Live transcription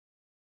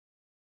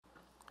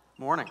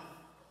Morning.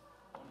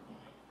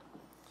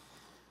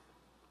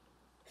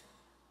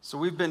 So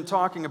we've been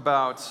talking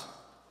about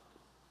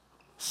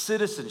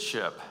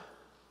citizenship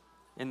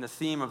in the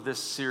theme of this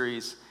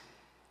series,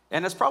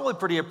 and it's probably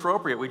pretty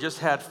appropriate. We just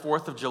had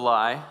 4th of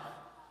July.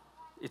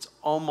 It's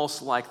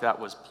almost like that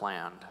was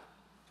planned.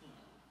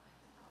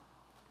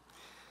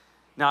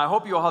 Now, I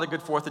hope you all had a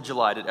good 4th of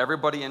July. Did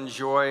everybody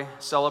enjoy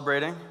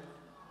celebrating?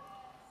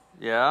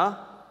 Yeah?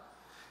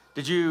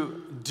 Did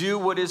you do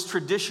what is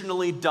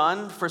traditionally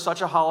done for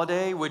such a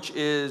holiday, which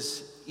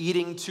is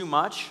eating too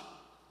much?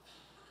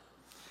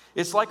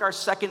 It's like our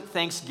second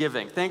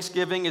Thanksgiving.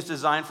 Thanksgiving is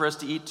designed for us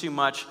to eat too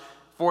much.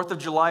 4th of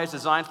July is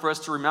designed for us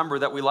to remember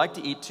that we like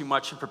to eat too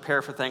much and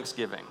prepare for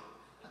Thanksgiving.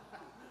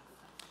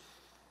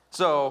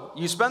 So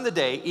you spend the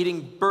day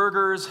eating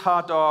burgers,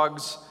 hot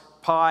dogs,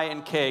 pie,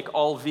 and cake,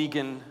 all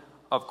vegan,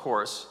 of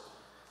course.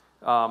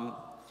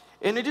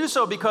 And to do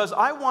so because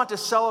I want to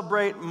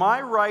celebrate my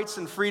rights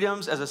and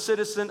freedoms as a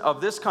citizen of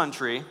this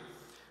country,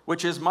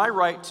 which is my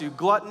right to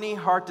gluttony,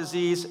 heart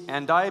disease,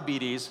 and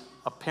diabetes,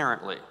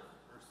 apparently.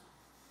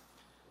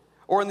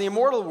 Or in the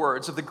immortal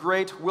words of the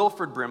great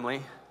Wilford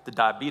Brimley, the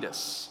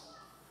diabetes.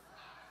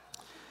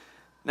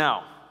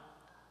 Now,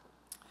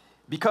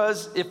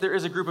 because if there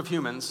is a group of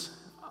humans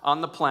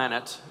on the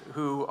planet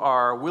who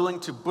are willing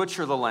to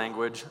butcher the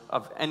language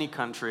of any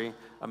country,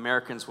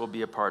 Americans will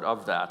be a part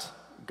of that.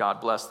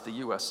 God bless the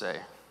USA.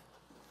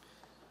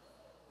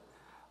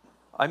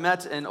 I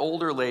met an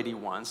older lady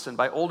once, and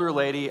by older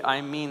lady,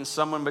 I mean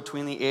someone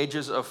between the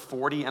ages of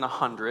 40 and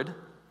 100,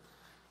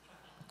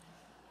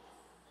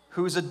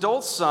 whose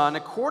adult son,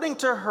 according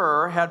to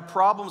her, had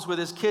problems with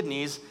his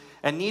kidneys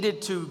and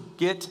needed to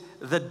get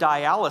the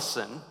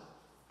dialysin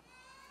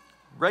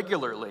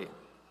regularly.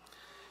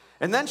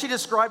 And then she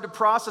described a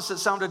process that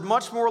sounded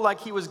much more like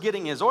he was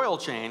getting his oil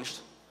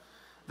changed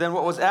than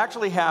what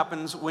actually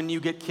happens when you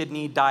get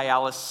kidney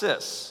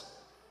dialysis.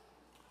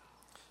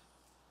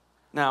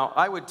 Now,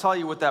 I would tell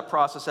you what that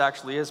process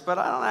actually is, but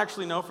I don't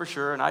actually know for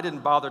sure, and I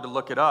didn't bother to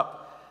look it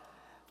up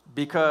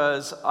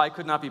because I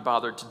could not be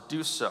bothered to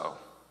do so.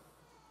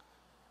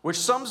 Which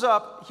sums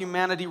up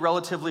humanity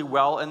relatively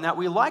well in that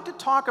we like to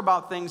talk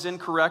about things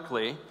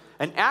incorrectly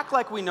and act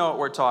like we know what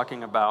we're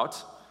talking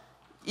about,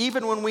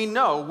 even when we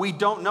know we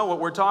don't know what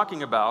we're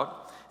talking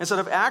about, instead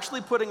of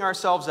actually putting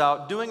ourselves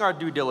out, doing our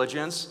due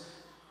diligence,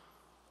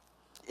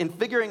 in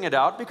figuring it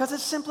out, because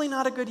it's simply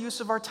not a good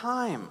use of our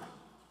time.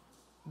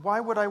 Why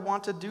would I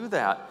want to do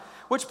that?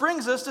 Which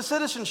brings us to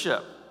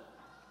citizenship,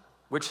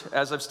 which,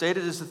 as I've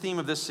stated, is the theme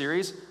of this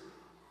series.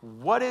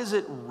 What is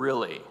it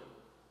really?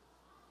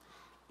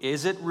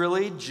 Is it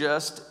really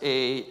just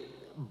a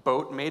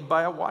boat made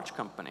by a watch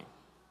company?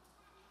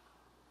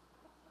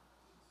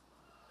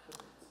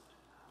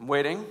 I'm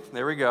waiting.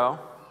 There we go.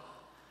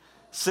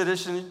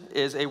 Citizen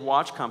is a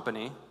watch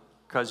company,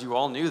 because you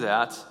all knew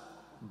that.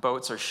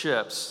 Boats are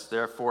ships.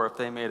 Therefore, if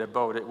they made a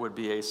boat, it would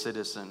be a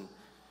citizen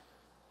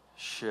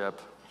ship.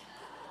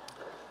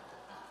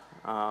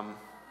 I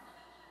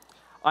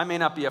may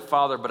not be a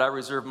father, but I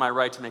reserve my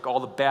right to make all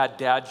the bad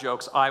dad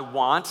jokes I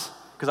want,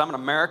 because I'm an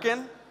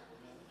American,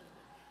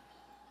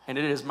 and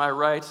it is my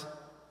right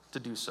to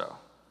do so.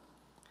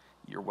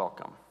 You're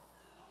welcome.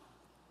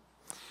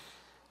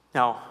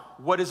 Now,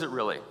 what is it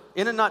really?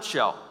 In a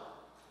nutshell,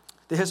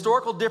 the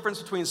historical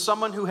difference between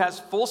someone who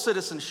has full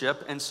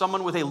citizenship and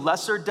someone with a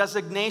lesser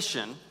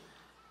designation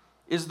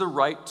is the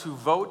right to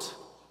vote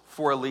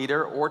for a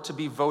leader or to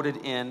be voted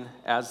in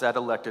as that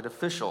elected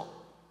official.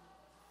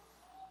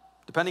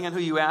 Depending on who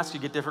you ask,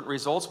 you get different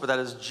results, but that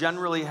is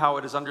generally how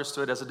it is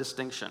understood as a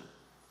distinction.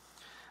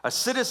 A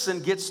citizen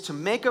gets to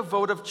make a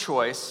vote of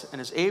choice and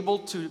is able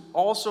to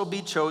also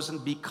be chosen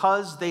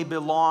because they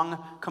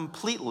belong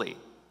completely.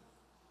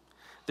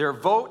 Their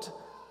vote,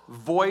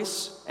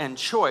 voice, and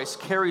choice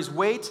carries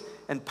weight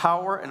and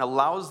power and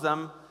allows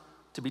them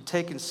to be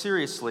taken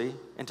seriously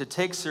and to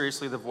take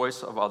seriously the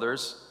voice of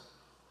others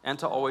and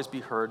to always be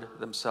heard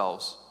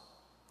themselves.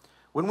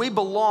 When we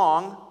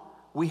belong,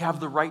 we have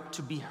the right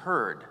to be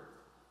heard.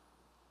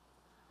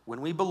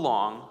 When we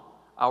belong,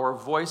 our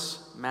voice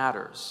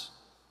matters.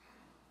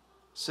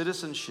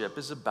 Citizenship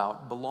is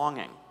about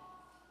belonging.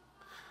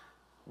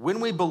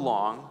 When we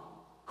belong,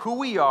 who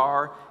we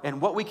are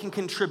and what we can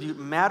contribute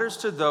matters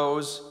to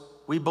those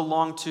we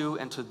belong to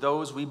and to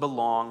those we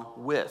belong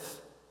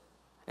with.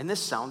 And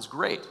this sounds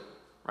great,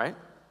 right?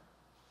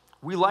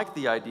 We like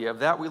the idea of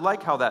that. We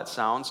like how that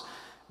sounds.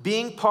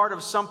 Being part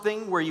of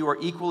something where you are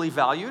equally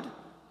valued.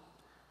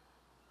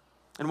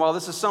 And while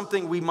this is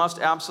something we must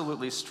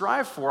absolutely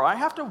strive for, I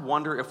have to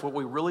wonder if what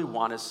we really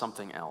want is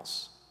something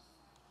else.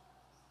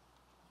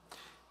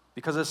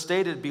 Because as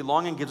stated,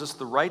 belonging gives us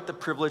the right, the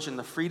privilege, and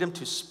the freedom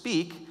to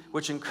speak,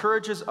 which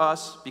encourages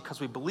us because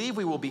we believe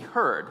we will be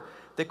heard.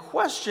 The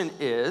question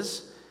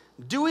is,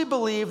 do we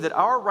believe that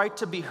our right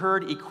to be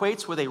heard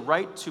equates with a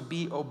right to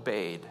be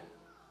obeyed?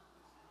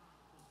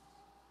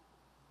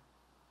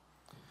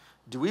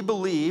 Do we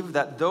believe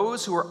that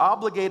those who are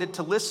obligated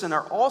to listen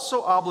are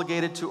also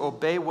obligated to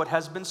obey what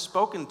has been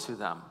spoken to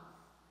them?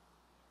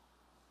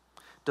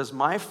 Does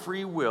my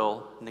free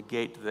will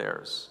negate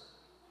theirs?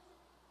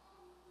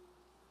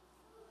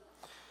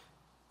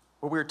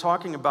 What we were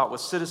talking about with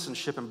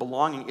citizenship and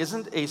belonging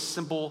isn't a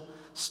simple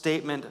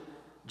statement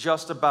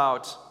just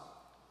about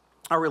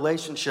our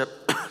relationship,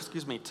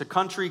 to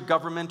country,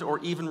 government, or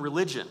even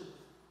religion.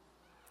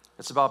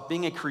 It's about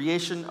being a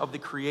creation of the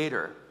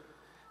Creator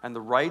and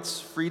the rights,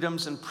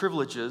 freedoms, and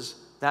privileges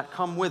that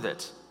come with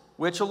it,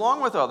 which,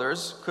 along with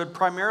others, could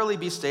primarily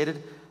be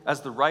stated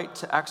as the right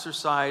to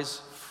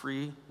exercise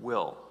free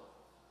will.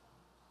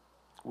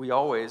 We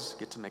always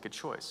get to make a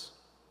choice.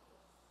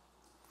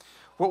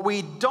 What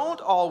we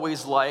don't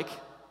always like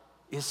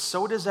is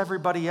so does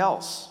everybody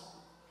else.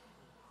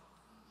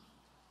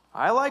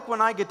 I like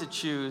when I get to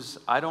choose.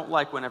 I don't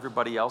like when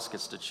everybody else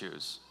gets to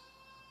choose.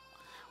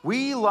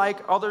 We like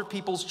other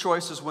people's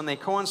choices when they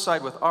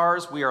coincide with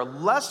ours. We are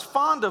less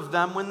fond of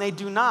them when they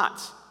do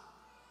not.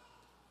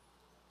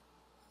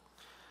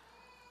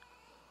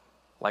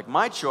 Like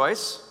my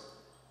choice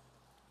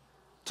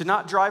to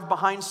not drive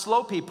behind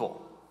slow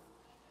people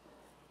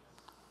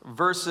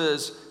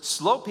versus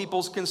slow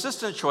people's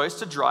consistent choice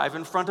to drive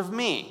in front of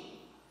me,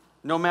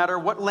 no matter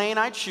what lane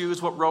I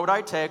choose, what road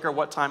I take, or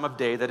what time of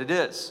day that it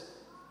is.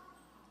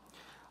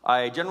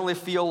 I generally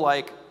feel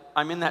like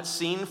I'm in that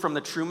scene from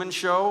The Truman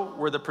Show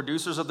where the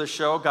producers of the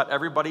show got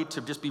everybody to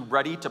just be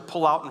ready to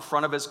pull out in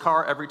front of his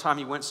car every time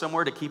he went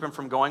somewhere to keep him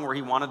from going where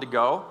he wanted to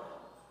go.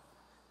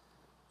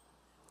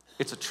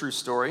 It's a true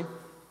story.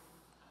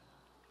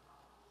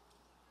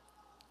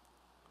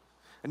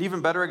 An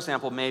even better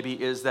example maybe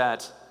is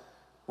that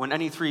when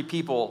any three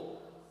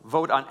people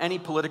vote on any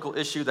political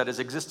issue that has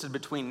existed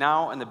between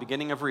now and the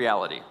beginning of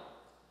reality,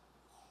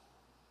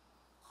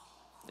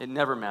 it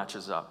never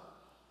matches up.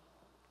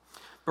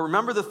 But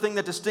remember, the thing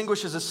that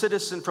distinguishes a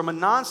citizen from a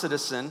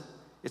non-citizen,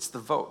 it's the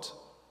vote.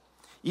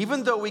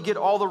 Even though we get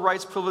all the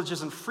rights,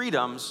 privileges, and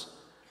freedoms,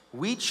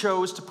 we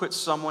chose to put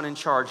someone in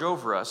charge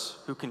over us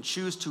who can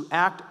choose to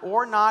act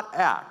or not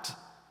act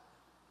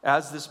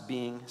as this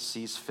being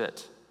sees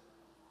fit.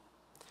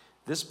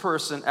 This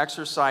person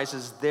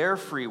exercises their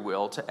free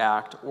will to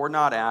act or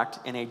not act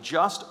in a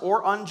just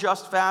or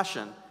unjust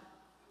fashion,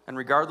 and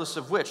regardless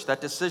of which, that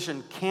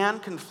decision can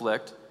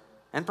conflict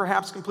and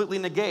perhaps completely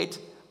negate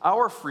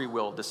our free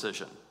will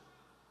decision.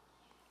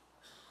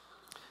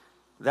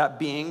 That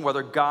being,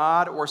 whether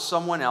God or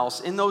someone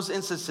else in those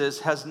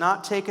instances has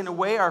not taken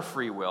away our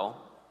free will,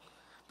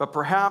 but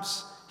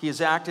perhaps he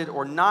has acted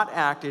or not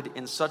acted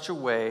in such a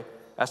way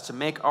as to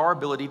make our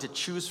ability to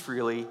choose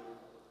freely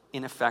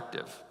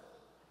ineffective.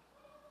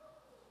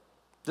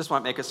 This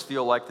might make us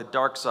feel like the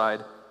dark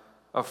side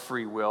of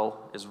free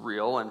will is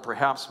real and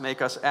perhaps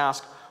make us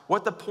ask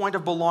what the point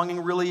of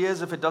belonging really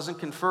is if it doesn't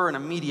confer an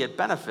immediate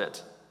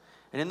benefit.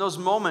 And in those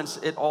moments,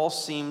 it all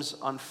seems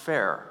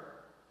unfair.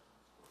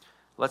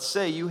 Let's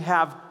say you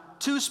have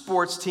two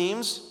sports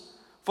teams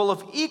full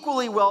of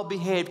equally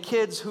well-behaved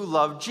kids who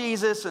love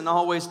Jesus and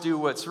always do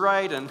what's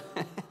right. And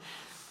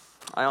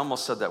I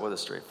almost said that with a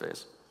straight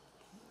face.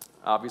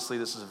 Obviously,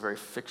 this is a very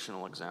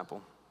fictional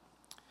example.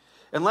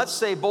 And let's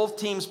say both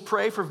teams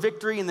pray for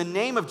victory in the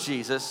name of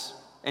Jesus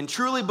and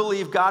truly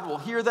believe God will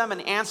hear them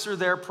and answer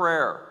their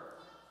prayer.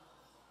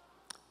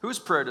 Whose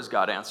prayer does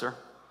God answer?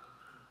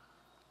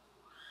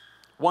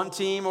 One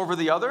team over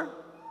the other?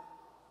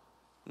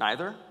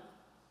 Neither.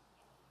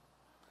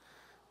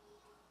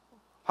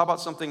 How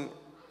about something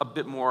a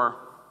bit more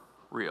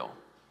real?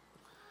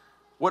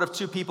 What if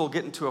two people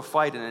get into a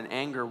fight and in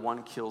anger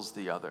one kills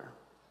the other?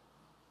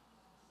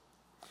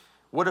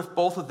 What if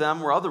both of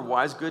them were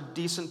otherwise good,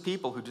 decent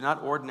people who do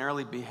not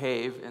ordinarily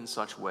behave in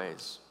such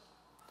ways?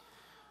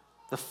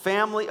 The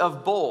family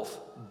of both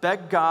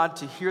beg God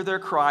to hear their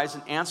cries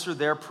and answer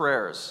their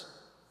prayers.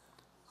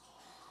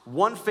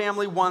 One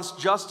family wants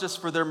justice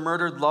for their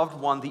murdered loved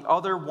one. The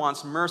other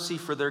wants mercy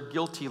for their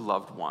guilty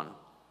loved one.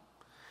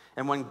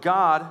 And when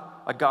God,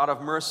 a God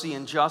of mercy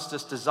and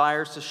justice,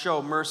 desires to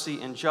show mercy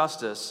and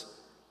justice,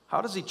 how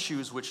does he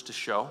choose which to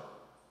show?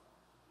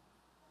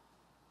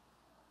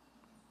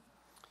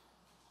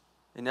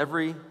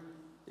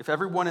 If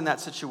everyone in that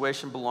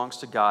situation belongs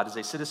to God, is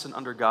a citizen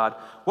under God,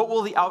 what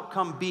will the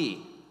outcome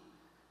be?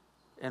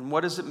 And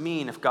what does it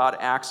mean if God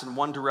acts in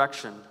one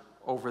direction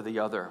over the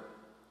other?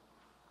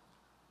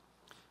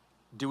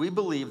 Do we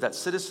believe that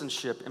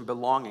citizenship and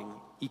belonging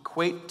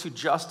equate to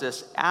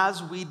justice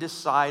as we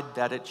decide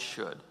that it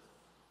should?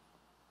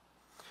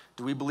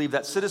 Do we believe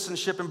that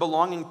citizenship and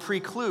belonging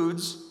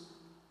precludes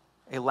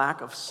a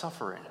lack of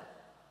suffering?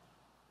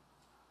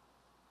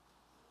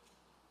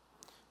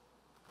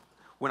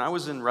 When I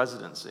was in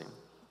residency,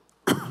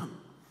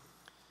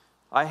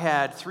 I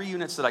had 3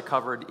 units that I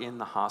covered in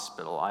the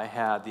hospital. I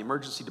had the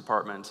emergency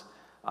department,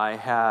 I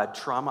had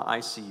trauma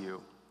ICU,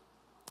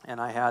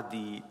 and I had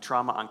the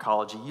trauma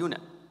oncology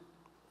unit.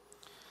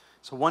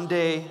 So one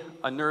day,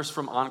 a nurse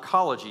from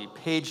oncology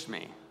paged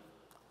me.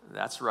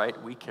 That's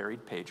right, we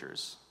carried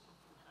pagers.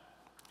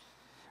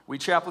 We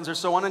chaplains are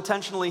so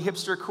unintentionally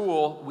hipster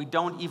cool, we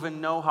don't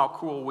even know how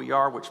cool we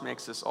are, which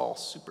makes us all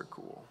super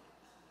cool.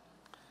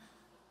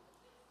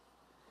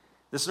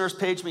 This nurse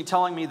paged me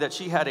telling me that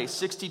she had a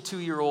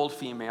 62-year-old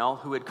female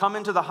who had come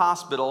into the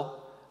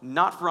hospital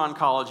not for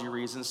oncology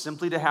reasons,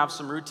 simply to have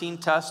some routine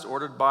tests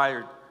ordered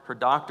by her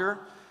doctor,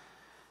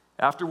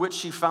 after which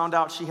she found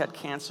out she had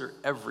cancer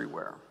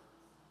everywhere.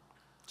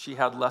 She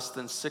had less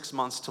than 6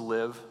 months to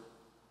live.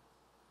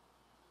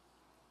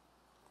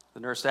 The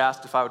nurse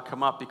asked if I would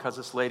come up because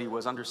this lady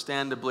was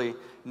understandably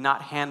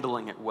not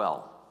handling it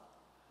well.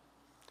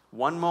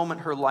 One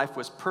moment her life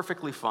was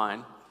perfectly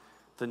fine,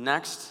 the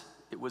next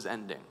it was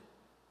ending.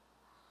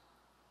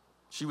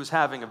 She was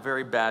having a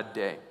very bad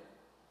day.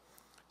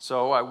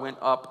 So I went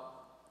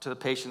up to the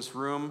patient's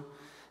room,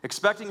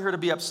 expecting her to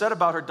be upset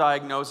about her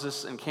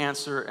diagnosis and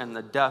cancer and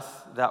the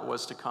death that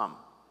was to come.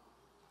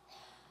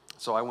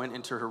 So I went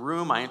into her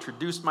room, I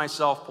introduced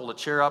myself, pulled a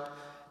chair up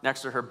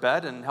next to her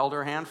bed, and held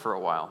her hand for a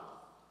while.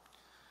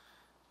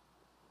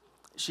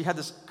 She had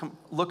this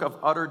look of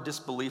utter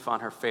disbelief on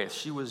her face.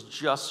 She was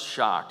just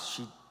shocked.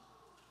 She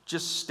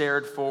just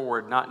stared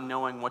forward, not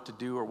knowing what to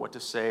do or what to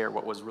say or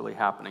what was really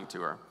happening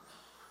to her.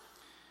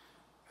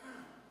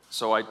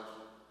 So I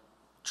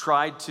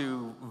tried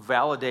to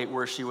validate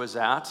where she was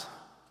at,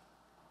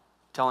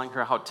 telling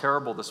her how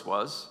terrible this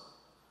was,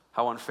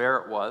 how unfair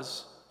it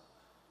was,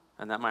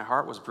 and that my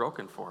heart was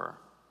broken for her.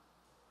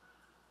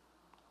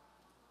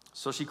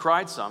 So she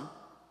cried some,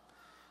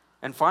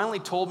 and finally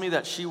told me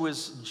that she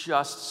was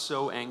just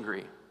so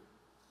angry,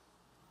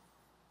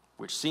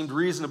 which seemed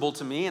reasonable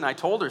to me, and I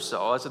told her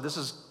so. I said, this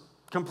is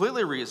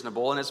completely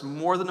reasonable, and it's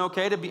more than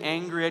okay to be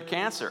angry at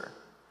cancer.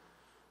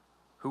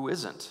 Who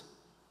isn't?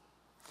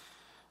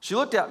 She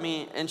looked at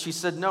me and she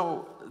said,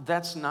 no,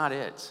 that's not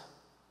it.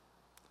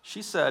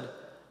 She said,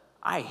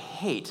 I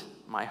hate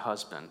my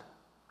husband.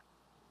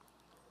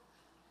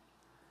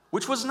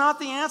 Which was not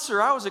the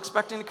answer I was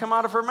expecting to come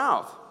out of her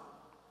mouth.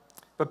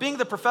 But being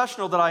the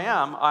professional that I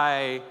am,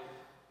 I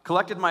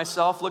collected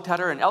myself, looked at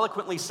her, and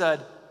eloquently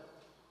said,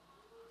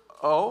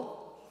 oh?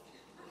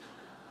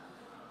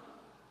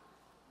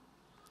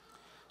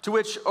 To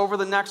which, over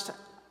the next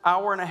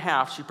hour and a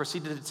half, she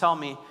proceeded to tell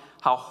me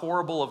how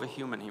horrible of a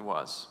human he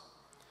was,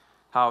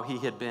 how he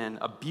had been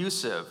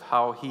abusive,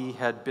 how he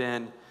had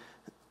been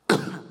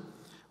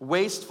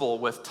wasteful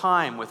with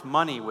time, with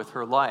money, with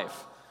her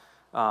life,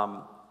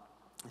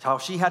 how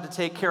she had to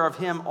take care of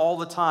him all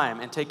the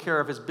time and take care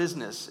of his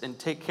business and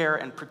take care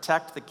and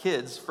protect the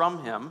kids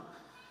from him,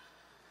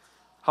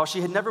 how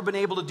she had never been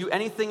able to do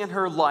anything in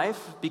her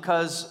life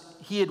because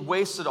he had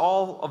wasted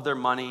all of their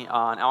money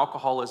on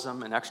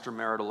alcoholism and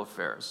extramarital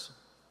affairs.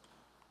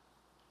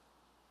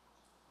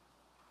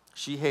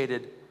 She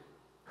hated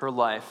her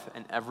life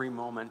and every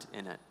moment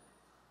in it.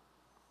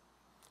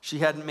 She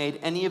hadn't made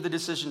any of the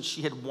decisions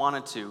she had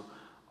wanted to,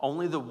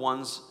 only the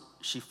ones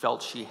she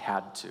felt she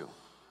had to.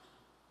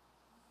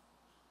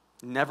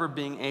 Never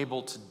being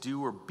able to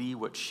do or be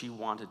what she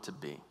wanted to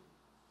be.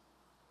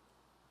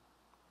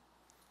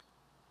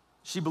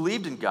 She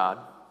believed in God,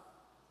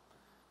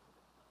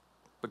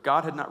 but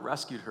God had not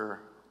rescued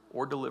her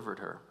or delivered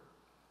her.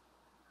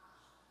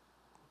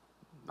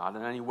 Not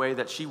in any way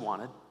that she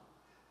wanted.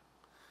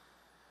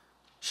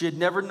 She had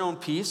never known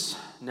peace,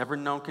 never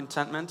known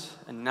contentment,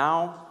 and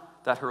now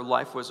that her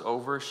life was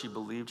over, she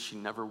believed she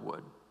never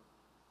would.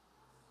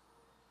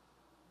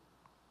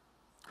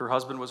 Her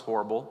husband was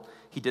horrible.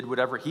 He did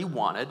whatever he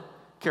wanted,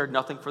 cared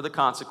nothing for the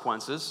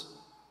consequences.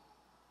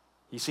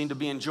 He seemed to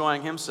be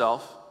enjoying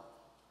himself.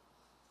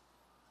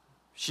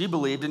 She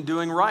believed in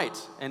doing right,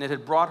 and it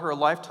had brought her a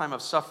lifetime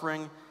of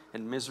suffering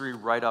and misery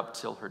right up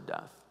till her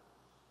death.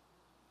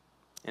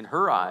 In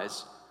her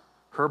eyes,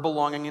 her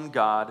belonging in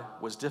God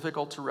was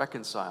difficult to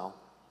reconcile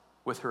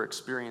with her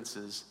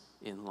experiences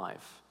in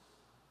life.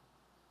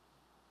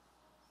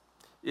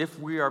 If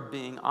we are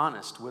being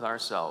honest with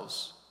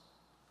ourselves,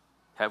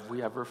 have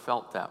we ever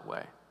felt that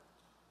way?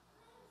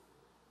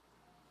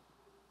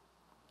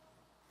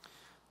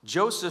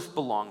 Joseph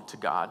belonged to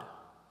God.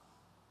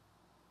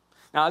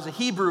 Now, as a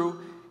Hebrew,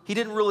 he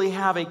didn't really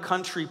have a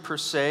country per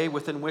se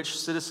within which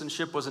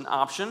citizenship was an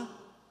option,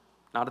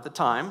 not at the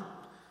time,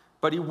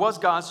 but he was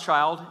God's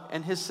child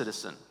and his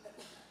citizen.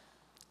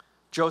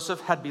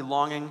 Joseph had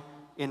belonging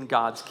in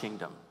God's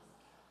kingdom.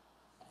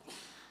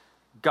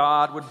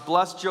 God would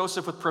bless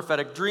Joseph with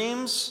prophetic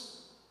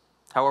dreams.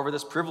 However,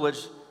 this privilege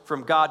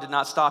from God did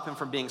not stop him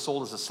from being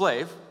sold as a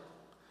slave.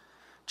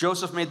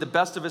 Joseph made the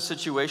best of his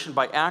situation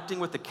by acting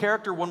with the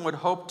character one would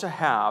hope to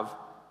have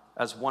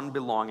as one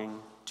belonging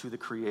to the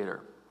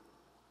Creator.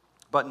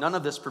 But none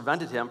of this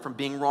prevented him from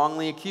being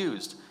wrongly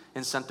accused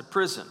and sent to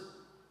prison.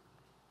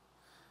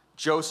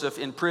 Joseph,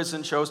 in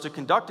prison, chose to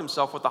conduct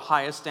himself with the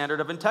highest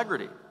standard of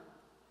integrity.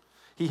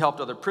 He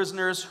helped other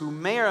prisoners who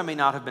may or may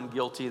not have been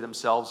guilty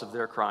themselves of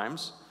their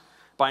crimes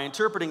by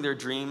interpreting their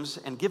dreams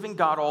and giving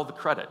God all the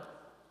credit.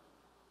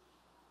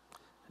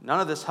 None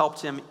of this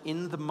helped him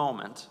in the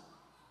moment,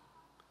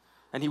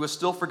 and he was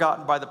still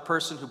forgotten by the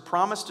person who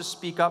promised to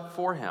speak up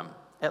for him,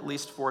 at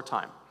least for a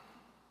time.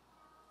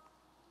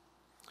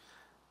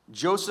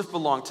 Joseph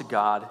belonged to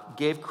God,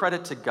 gave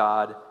credit to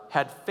God,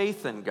 had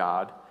faith in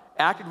God,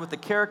 acted with the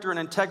character and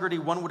integrity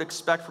one would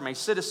expect from a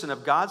citizen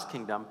of God's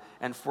kingdom,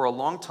 and for a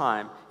long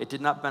time, it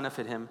did not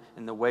benefit him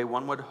in the way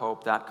one would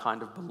hope that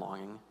kind of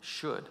belonging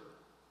should.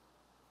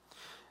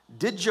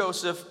 Did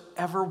Joseph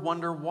ever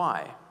wonder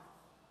why?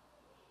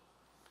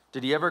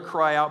 Did he ever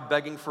cry out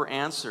begging for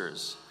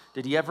answers?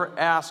 Did he ever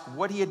ask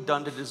what he had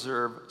done to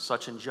deserve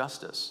such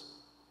injustice?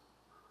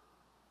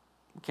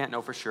 We can't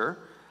know for sure.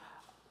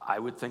 I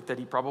would think that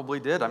he probably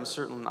did. I'm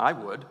certain I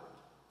would.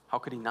 How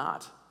could he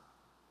not?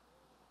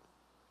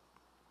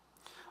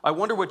 I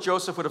wonder what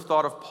Joseph would have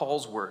thought of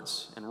Paul's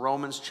words in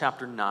Romans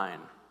chapter 9,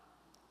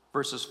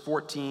 verses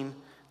 14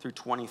 through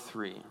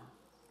 23.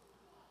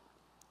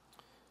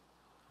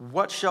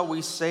 What shall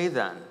we say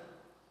then?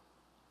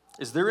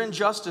 Is there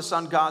injustice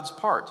on God's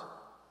part?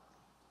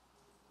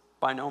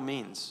 By no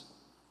means.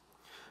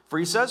 For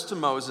he says to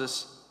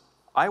Moses,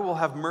 I will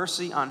have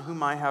mercy on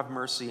whom I have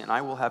mercy, and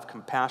I will have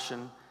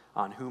compassion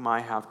on whom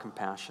I have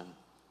compassion.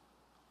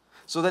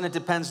 So then it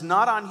depends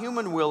not on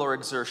human will or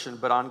exertion,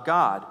 but on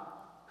God,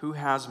 who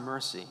has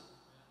mercy.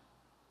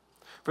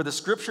 For the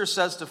scripture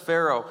says to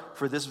Pharaoh,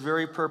 for this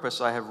very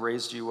purpose I have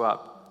raised you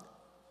up,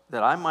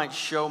 that I might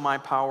show my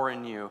power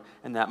in you,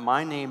 and that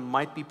my name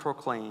might be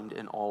proclaimed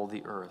in all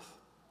the earth.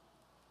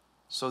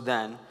 So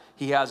then,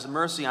 he has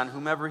mercy on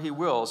whomever he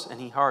wills, and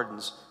he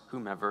hardens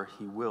whomever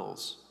he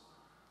wills.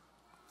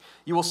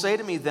 You will say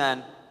to me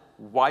then,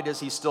 why does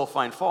he still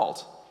find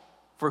fault?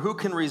 For who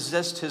can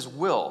resist his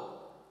will?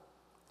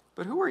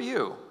 But who are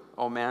you,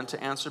 O man,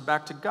 to answer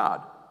back to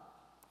God?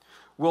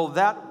 Will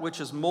that which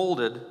is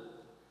molded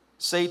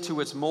say to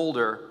its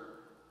molder,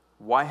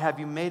 why have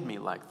you made me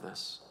like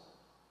this?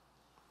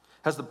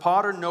 Has the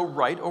potter no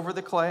right over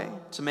the clay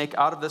to make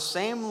out of the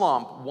same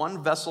lump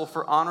one vessel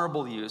for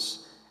honorable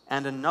use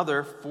and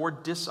another for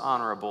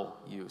dishonorable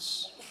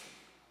use?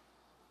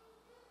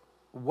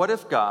 What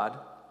if God,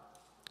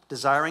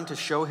 desiring to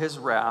show his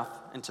wrath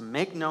and to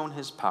make known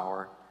his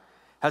power,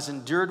 has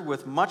endured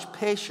with much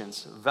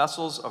patience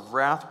vessels of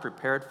wrath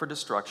prepared for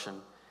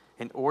destruction,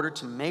 in order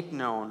to make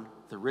known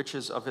the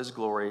riches of his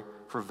glory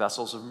for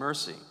vessels of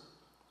mercy,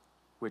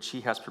 which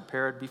he has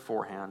prepared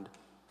beforehand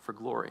for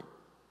glory?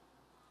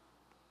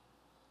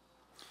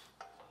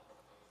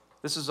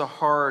 This is a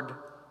hard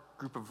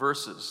group of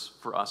verses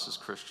for us as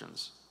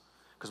Christians,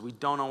 because we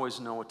don't always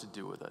know what to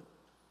do with it.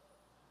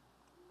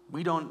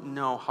 We don't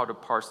know how to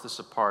parse this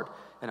apart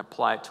and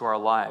apply it to our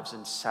lives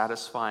in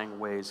satisfying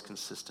ways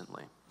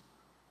consistently.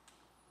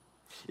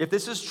 If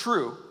this is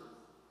true,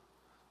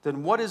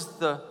 then what is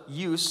the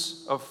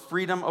use of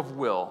freedom of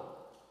will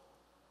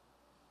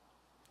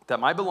that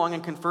my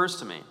belonging confers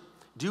to me?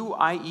 Do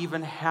I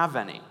even have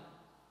any?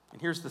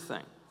 And here's the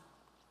thing.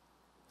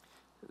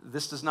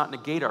 This does not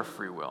negate our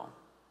free will.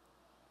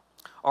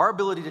 Our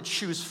ability to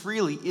choose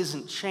freely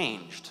isn't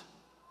changed,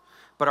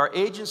 but our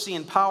agency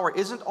and power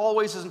isn't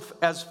always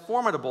as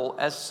formidable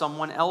as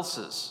someone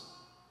else's.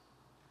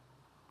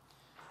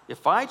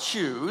 If I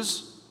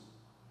choose,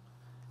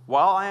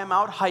 while I am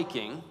out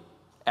hiking,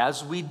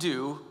 as we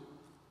do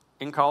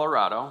in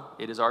Colorado,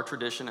 it is our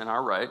tradition and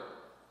our right,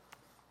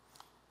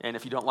 and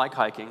if you don't like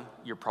hiking,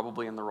 you're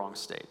probably in the wrong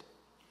state.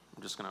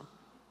 I'm just going to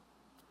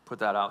put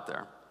that out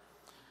there.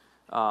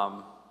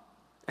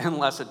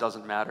 Unless it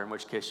doesn't matter, in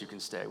which case you can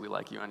stay. We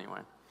like you anyway.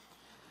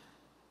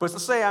 But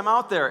let's say I'm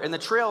out there and the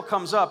trail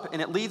comes up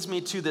and it leads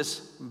me to this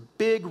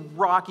big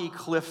rocky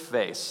cliff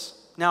face.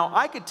 Now,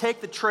 I could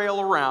take the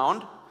trail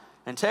around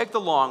and take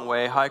the long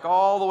way, hike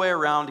all the way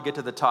around to get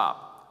to the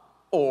top.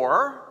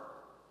 Or,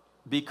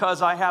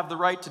 because I have the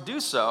right to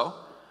do so,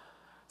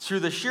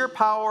 through the sheer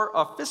power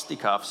of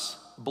fisticuffs,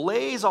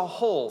 blaze a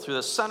hole through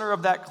the center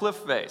of that cliff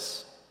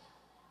face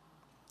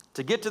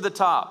to get to the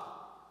top.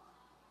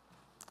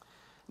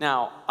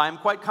 Now, I'm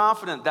quite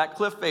confident that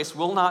cliff face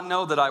will not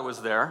know that I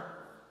was there,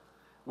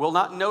 will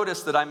not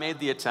notice that I made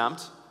the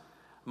attempt.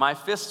 My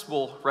fists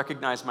will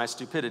recognize my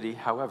stupidity,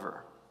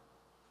 however.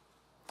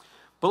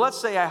 But let's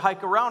say I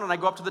hike around and I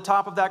go up to the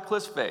top of that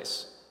cliff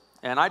face,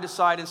 and I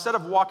decide instead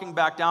of walking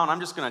back down,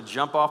 I'm just going to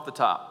jump off the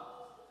top.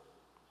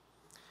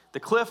 The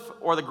cliff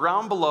or the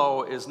ground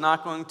below is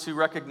not going to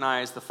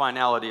recognize the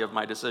finality of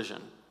my decision.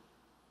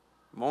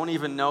 Won't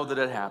even know that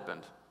it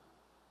happened.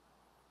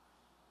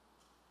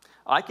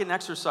 I can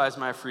exercise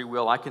my free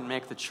will, I can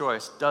make the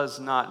choice, does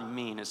not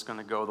mean it's going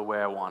to go the way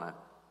I want it.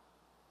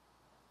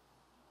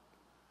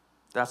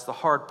 That's the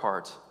hard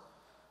part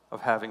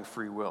of having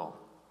free will.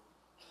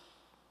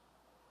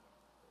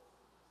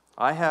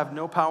 I have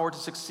no power to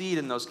succeed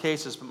in those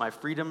cases, but my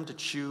freedom to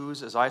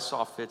choose as I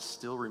saw fit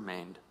still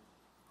remained.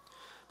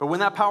 But when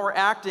that power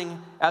acting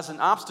as an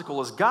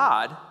obstacle is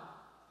God,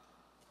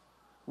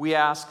 we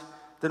ask,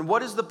 then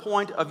what is the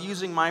point of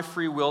using my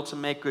free will to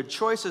make good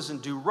choices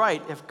and do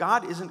right if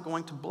God isn't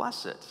going to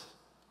bless it?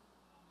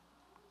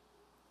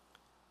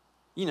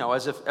 You know,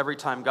 as if every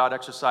time God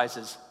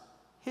exercises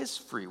his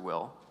free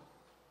will,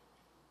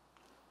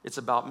 it's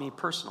about me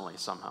personally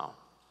somehow.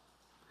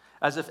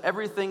 As if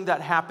everything that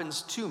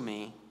happens to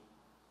me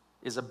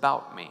is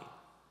about me.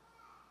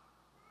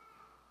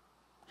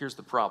 Here's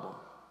the problem.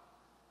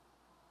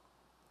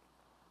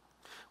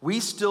 We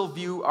still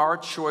view our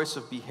choice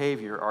of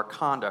behavior, our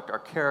conduct, our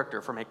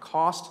character from a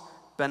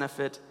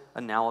cost-benefit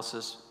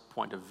analysis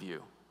point of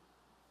view.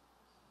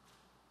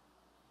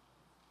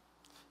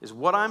 Is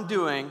what I'm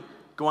doing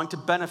going to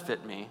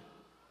benefit me?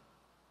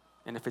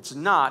 And if it's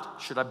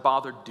not, should I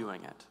bother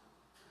doing it?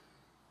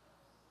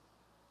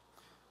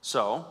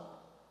 So,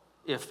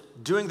 if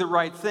doing the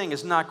right thing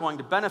is not going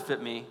to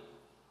benefit me,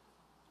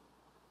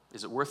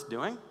 is it worth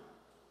doing?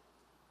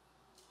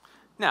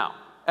 Now,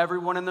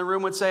 everyone in the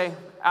room would say,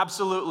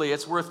 absolutely,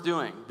 it's worth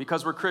doing.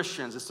 Because we're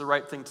Christians, it's the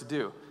right thing to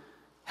do.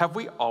 Have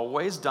we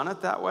always done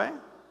it that way?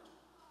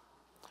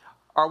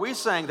 Are we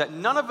saying that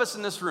none of us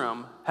in this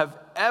room have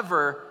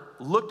ever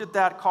looked at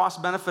that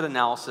cost-benefit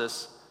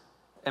analysis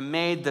and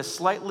made the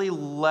slightly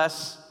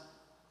less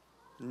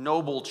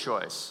noble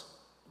choice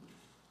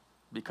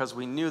because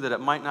we knew that it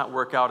might not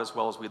work out as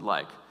well as we'd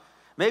like?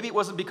 Maybe it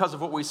wasn't because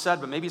of what we said,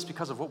 but maybe it's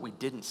because of what we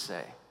didn't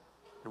say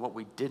and what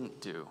we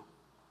didn't do.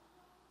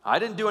 I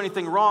didn't do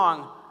anything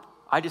wrong,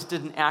 I just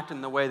didn't act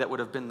in the way that would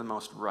have been the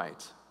most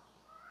right.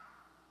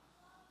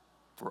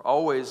 We're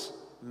always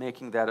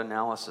making that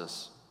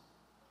analysis.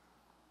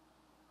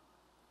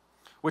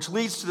 Which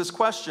leads to this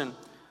question,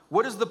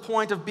 what is the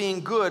point of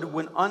being good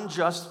when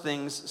unjust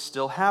things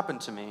still happen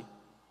to me?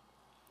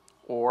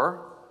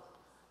 Or,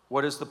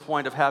 what is the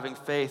point of having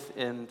faith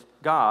in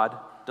God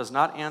does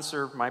not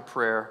answer my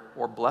prayer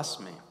or bless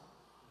me?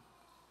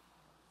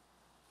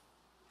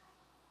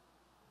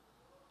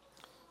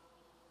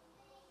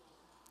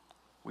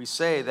 We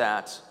say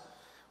that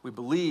we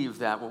believe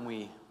that when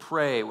we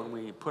pray, when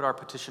we put our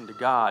petition to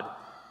God,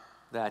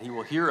 that He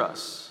will hear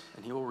us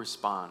and He will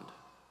respond.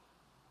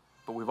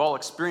 But we've all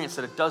experienced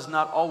that it does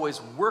not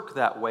always work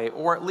that way,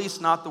 or at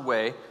least not the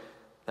way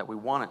that we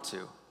want it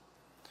to.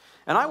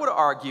 And I would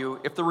argue,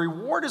 if the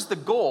reward is the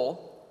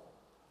goal,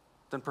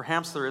 then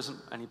perhaps there isn't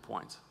any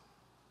point.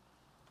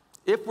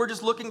 If we're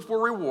just looking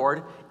for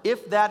reward,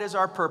 if that is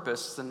our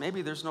purpose, then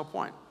maybe there's no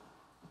point.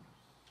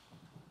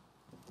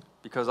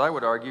 Because I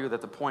would argue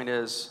that the point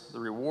is, the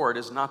reward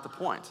is not the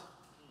point.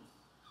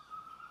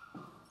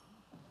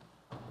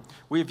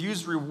 We have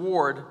used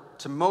reward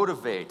to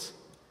motivate,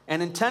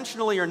 and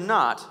intentionally or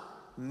not,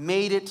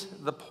 made it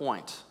the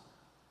point.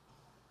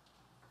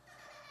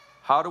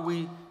 How do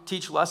we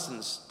teach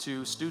lessons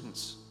to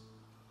students?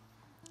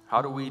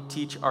 How do we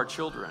teach our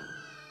children?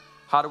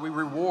 How do we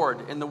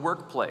reward in the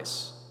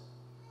workplace?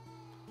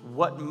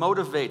 What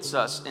motivates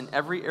us in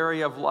every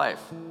area of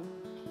life?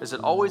 Is it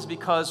always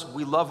because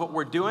we love what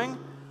we're doing,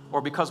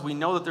 or because we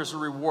know that there's a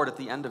reward at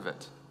the end of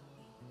it?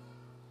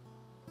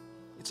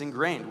 It's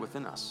ingrained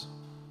within us.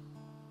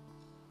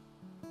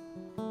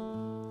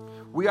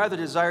 We either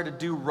desire to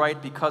do right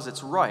because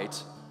it's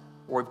right,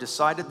 or have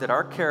decided that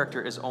our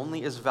character is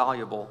only as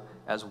valuable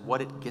as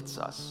what it gets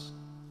us.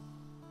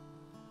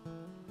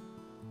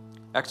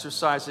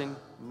 Exercising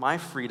my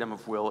freedom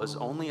of will is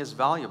only as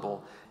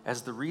valuable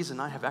as the reason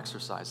I have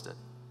exercised it.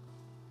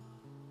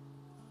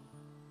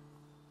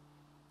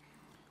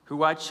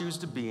 Who I choose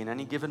to be in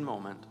any given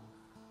moment,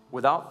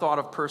 without thought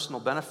of personal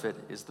benefit,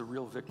 is the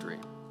real victory.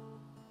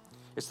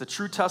 It's the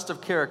true test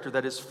of character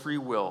that is free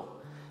will.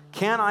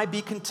 Can I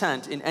be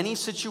content in any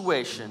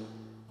situation,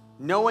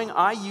 knowing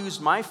I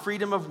use my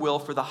freedom of will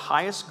for the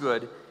highest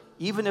good,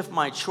 even if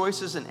my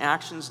choices and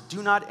actions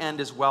do not end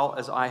as well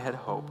as I had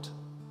hoped?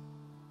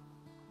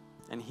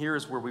 And here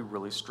is where we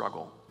really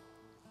struggle.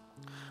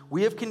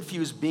 We have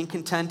confused being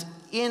content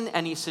in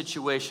any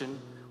situation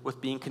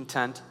with being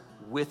content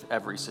with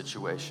every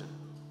situation,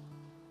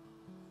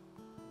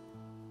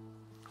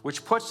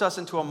 which puts us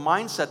into a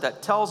mindset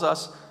that tells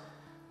us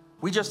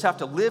we just have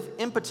to live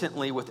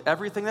impotently with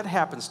everything that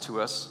happens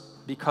to us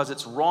because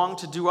it's wrong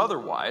to do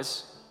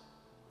otherwise,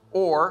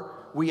 or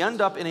we end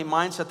up in a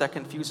mindset that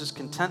confuses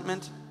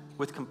contentment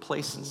with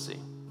complacency.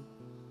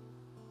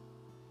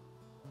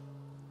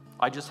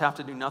 I just have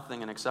to do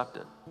nothing and accept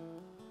it.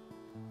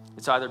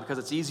 It's either because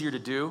it's easier to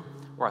do,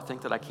 or I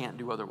think that I can't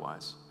do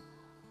otherwise.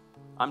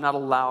 I'm not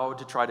allowed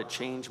to try to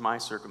change my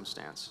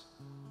circumstance.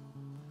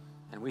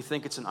 And we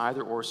think it's an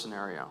either-or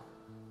scenario.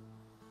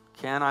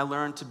 Can I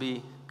learn to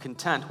be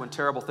content when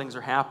terrible things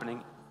are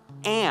happening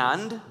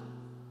and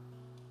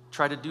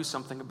try to do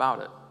something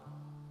about it?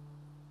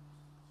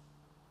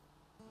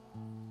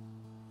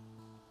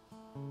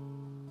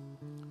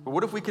 But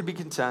what if we could be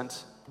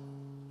content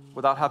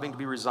without having to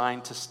be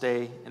resigned to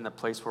stay in the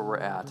place where we're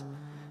at?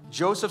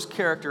 Joseph's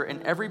character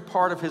in every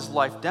part of his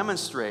life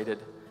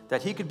demonstrated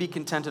that he could be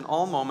content in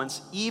all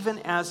moments, even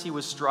as he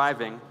was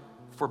striving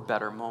for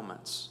better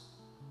moments.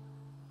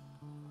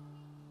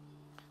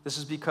 This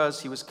is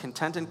because he was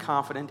content and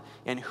confident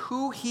in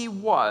who he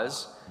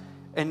was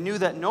and knew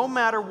that no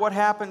matter what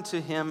happened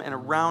to him and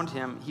around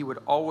him, he would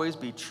always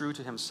be true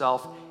to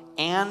himself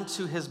and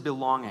to his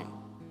belonging.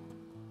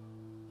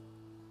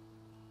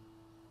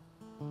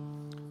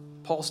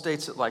 Paul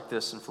states it like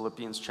this in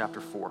Philippians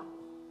chapter 4,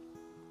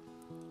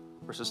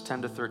 verses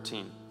 10 to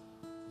 13.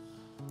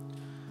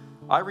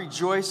 I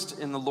rejoiced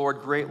in the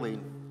Lord greatly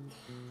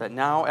that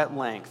now at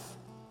length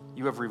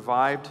you have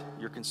revived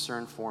your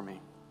concern for me.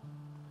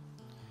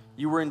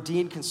 You were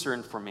indeed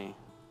concerned for me,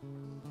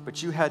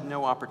 but you had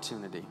no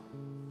opportunity.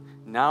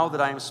 Now that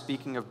I am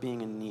speaking of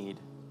being in need,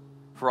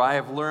 for I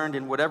have learned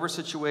in whatever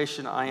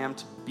situation I am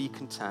to be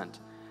content.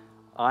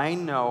 I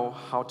know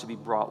how to be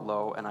brought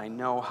low, and I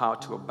know how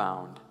to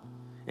abound.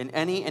 In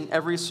any and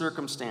every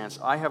circumstance,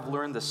 I have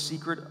learned the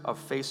secret of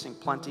facing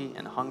plenty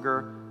and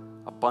hunger,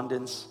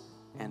 abundance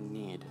and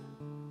need.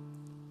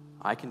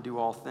 I can do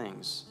all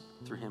things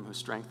through him who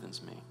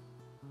strengthens me.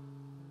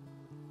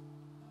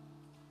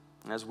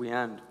 And as we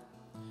end,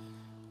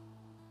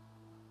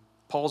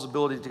 Paul's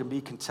ability to be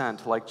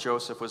content, like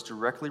Joseph, was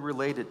directly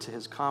related to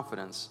his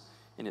confidence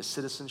in his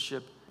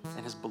citizenship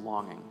and his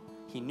belonging.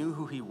 He knew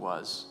who he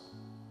was,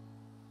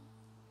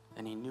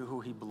 and he knew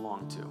who he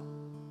belonged to.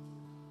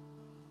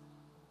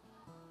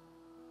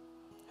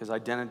 His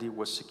identity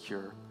was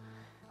secure.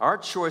 Our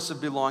choice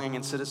of belonging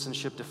and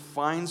citizenship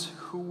defines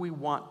who we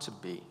want to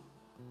be.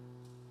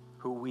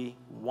 Who we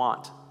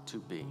want to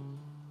be.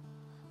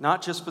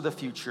 Not just for the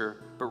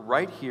future, but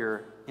right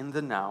here in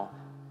the now.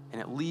 And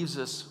it leaves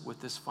us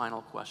with this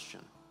final question.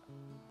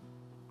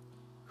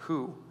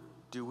 Who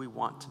do we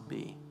want to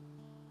be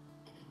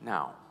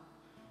now?